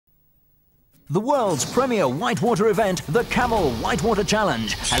The world's premier whitewater event, the Camel Whitewater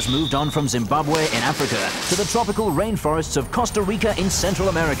Challenge, has moved on from Zimbabwe in Africa to the tropical rainforests of Costa Rica in Central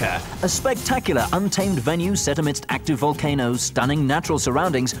America. A spectacular, untamed venue set amidst active volcanoes, stunning natural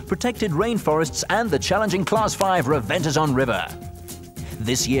surroundings, protected rainforests, and the challenging Class 5 Reventazon River.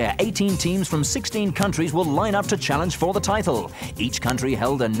 This year, 18 teams from 16 countries will line up to challenge for the title. Each country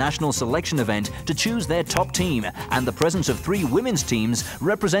held a national selection event to choose their top team, and the presence of 3 women's teams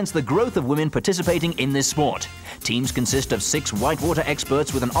represents the growth of women participating in this sport. Teams consist of 6 whitewater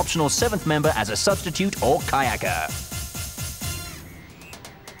experts with an optional 7th member as a substitute or kayaker.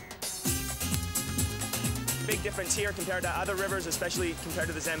 Big difference here compared to other rivers, especially compared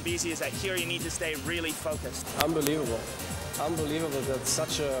to the Zambezi, is that here you need to stay really focused. Unbelievable. Unbelievable that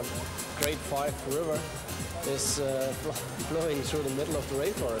such a great 5 river is flowing through the middle of the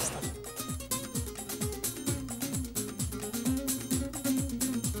rainforest.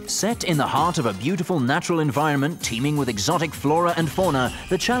 Set in the heart of a beautiful natural environment teeming with exotic flora and fauna,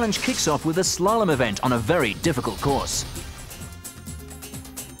 the challenge kicks off with a slalom event on a very difficult course.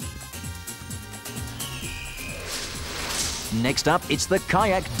 Next up, it's the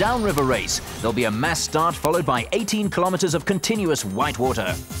kayak downriver race. There'll be a mass start followed by 18 kilometers of continuous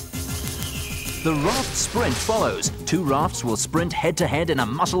whitewater. The raft sprint follows. 2 rafts will sprint head-to-head in a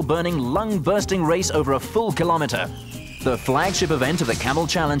muscle-burning, lung-bursting race over a full kilometer. The flagship event of the Camel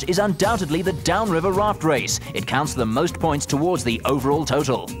Challenge is undoubtedly the downriver raft race. It counts the most points towards the overall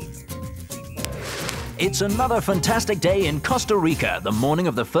total. It's another fantastic day in Costa Rica, the morning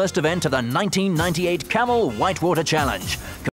of the first event of the 1998 Camel Whitewater Challenge.